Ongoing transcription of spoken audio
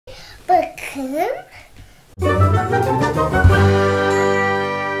Bakın.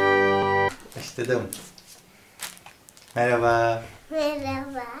 Başladım. Merhaba.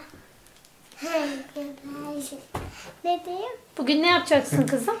 Merhaba. Ne diyeyim? Bugün ne yapacaksın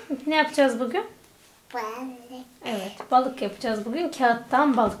kızım? Ne yapacağız bugün? Balık. Evet, balık yapacağız bugün.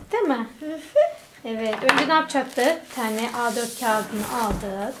 Kağıttan balık değil mi? Evet, önce ne yapacaktık? Bir tane A4 kağıdını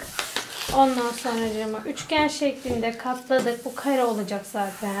aldık. Ondan sonra üçgen şeklinde katladık. Bu kare olacak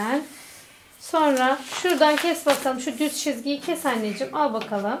zaten. Sonra şuradan kes bakalım. Şu düz çizgiyi kes anneciğim. Al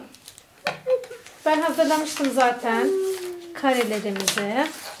bakalım. Ben hazırlamıştım zaten karelerimizi.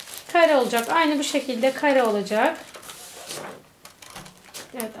 Kare olacak. Aynı bu şekilde kare olacak.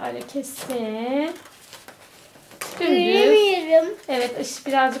 Evet, Arya kessin. Göremiyorum. Evet,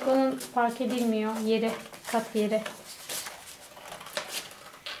 birazcık onun fark edilmiyor. Yeri, kat yeri.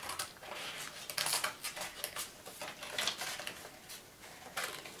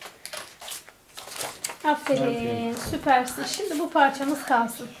 Aferin. Süpersin. Şimdi bu parçamız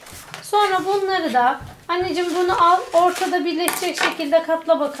kalsın. Sonra bunları da anneciğim bunu al. Ortada birleşecek şekilde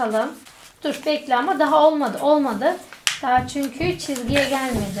katla bakalım. Dur bekle ama daha olmadı. Olmadı. Daha çünkü çizgiye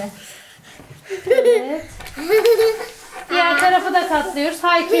gelmedi. Evet. Diğer tarafı da katlıyoruz.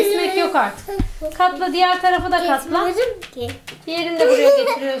 Hayır, kesmek yok artık. Katla, diğer tarafı da katla. Diğerini de buraya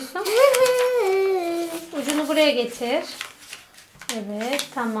getiriyorsun. Ucunu buraya getir. Evet,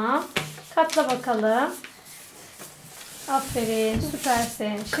 tamam. Katla bakalım. Aferin,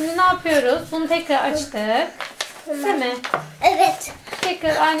 süpersin. Şimdi ne yapıyoruz? Bunu tekrar açtık. Değil mi? Evet.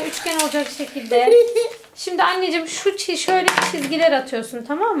 Tekrar aynı üçgen olacak şekilde. Şimdi anneciğim şöyle çizgiler atıyorsun,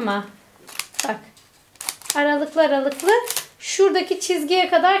 tamam mı? Bak. Aralıklı aralıklı. Şuradaki çizgiye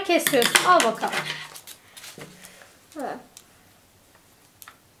kadar kesiyorsun. Al bakalım.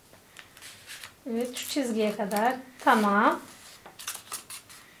 Evet, şu çizgiye kadar. Tamam.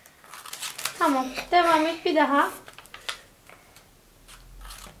 Tamam. Devam et bir daha.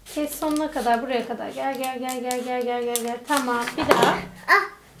 Kes sonuna kadar, buraya kadar. Gel. Tamam. Bir daha.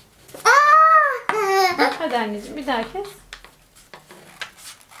 Hadi anneciğim bir daha kes.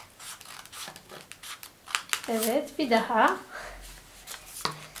 Evet, bir daha.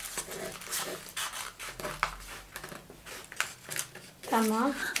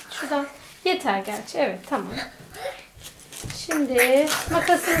 Tamam. Şuradan yeter gerçi. Evet, tamam. Şimdi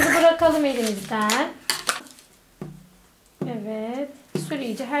makasımızı bırakalım elimizden. Evet. Sür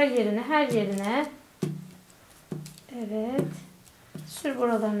iyice her yerine. Evet. Sür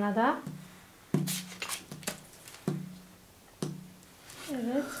buralarına da.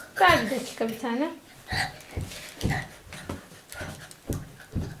 Evet. Ver bir dakika bir tane.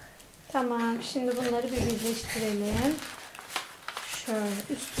 Tamam. Şimdi bunları bir birleştirelim. Şöyle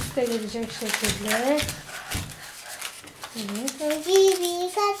üst üste gelecek şekilde. Evet. Evet.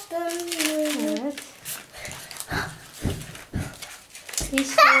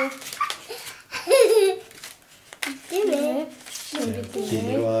 İşte. Değil mi? Evet. Şimdi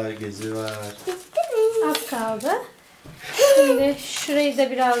Dili var, gözü var. az kaldı. Şimdi şurayı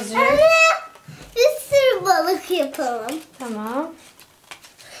da birazcık. Bir sürü balık yapalım. Tamam.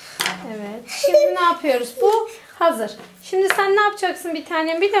 Evet. Şimdi ne yapıyoruz? Bu hazır. Şimdi sen ne yapacaksın bir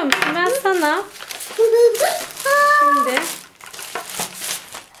tanem biliyor musun? Ben sana şimdi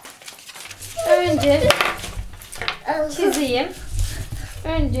önce çizeyim.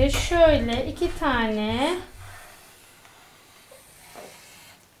 Önce şöyle 2 tane.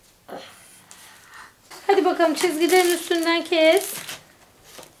 Hadi bakalım çizgilerin üstünden kes.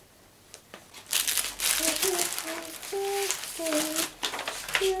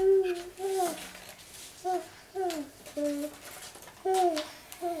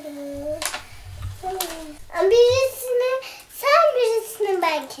 Birisini sen, birisini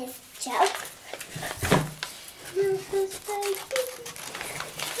ben keseceğim.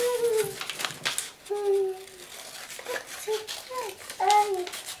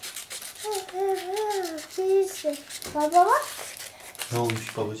 Baba bak. Ne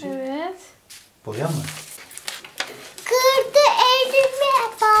olmuş babacığım? Evet. Boya mı? Kırdı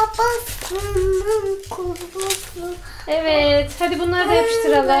elimi babasının kurbası. Evet. Hadi bunları da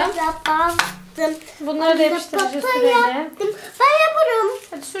yapıştıralım. Bunları da yapıştırıcı sürelim. Ben yaparım.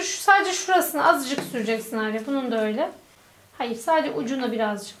 Hadi sür, sadece şurasını azıcık süreceksin Arya. Bunun da öyle. Hayır, sadece ucuna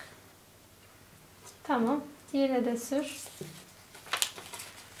birazcık. Tamam. Diğerine de sür.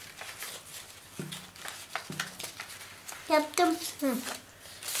 Yaptım. Hı.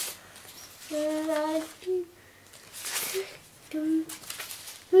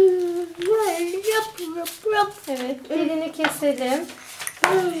 Evet, dilini keselim.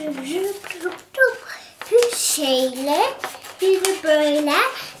 Bir şeyle biri böyle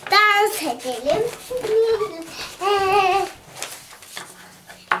dans edelim. Evet.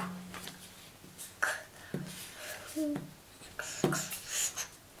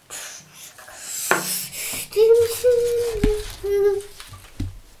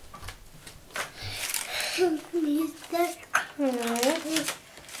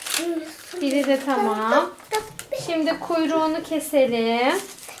 Biri de tamam. Şimdi kuyruğunu keselim.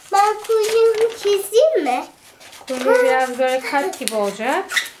 Ben kuyruğunu keseyim mi? Kuyruğu biraz böyle kalp gibi olacak.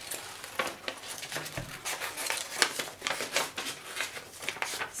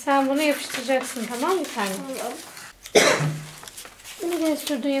 Sen bunu yapıştıracaksın, tamam mı tane? Nereye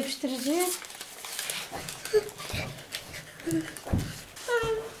sürdün yapıştırıcıyı?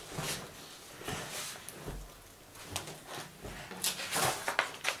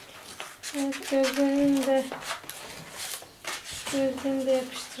 Evet, gözlerini de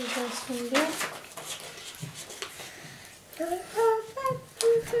yapıştıracağız şimdi.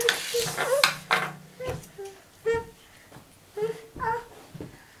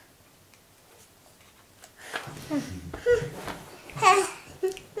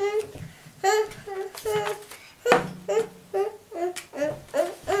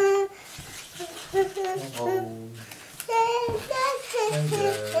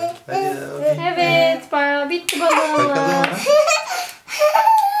 Evet, bayağı bitti balığımız. Bakalım.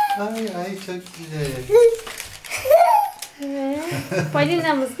 Ay çok güzel. Evet,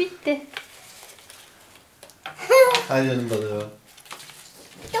 balinamız bitti. Arya'nın balığı.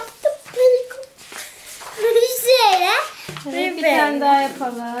 Yaptım balık. Güzel. Evet, bir tane daha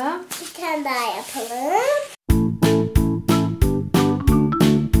yapalım. Bir tane daha yapalım.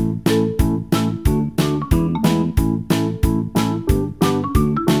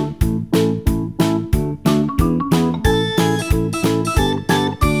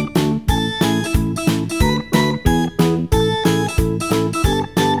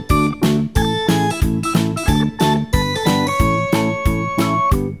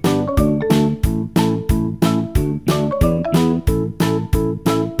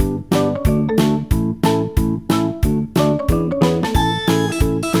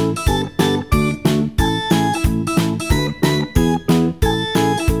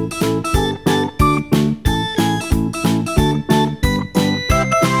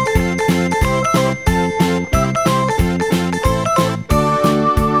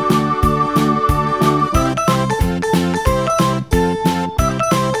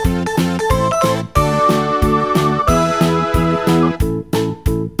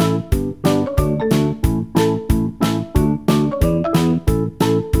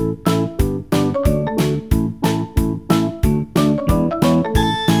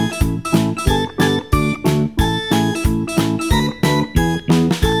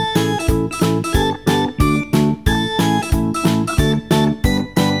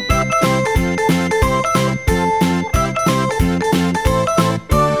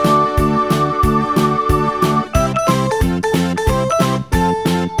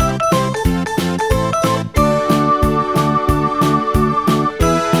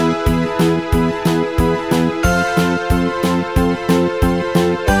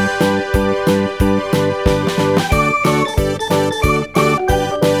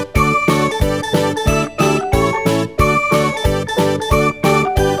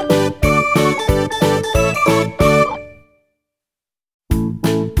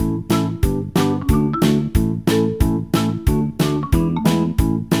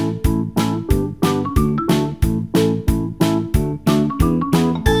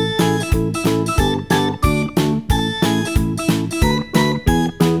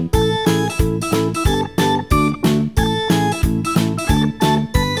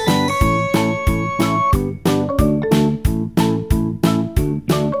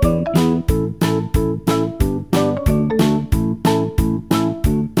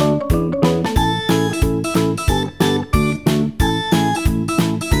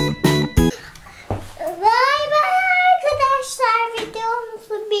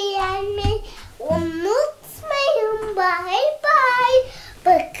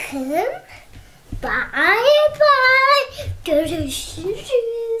 Bye bye. Görüşürüz.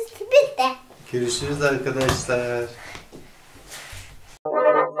 Bitti. Görüşürüz arkadaşlar.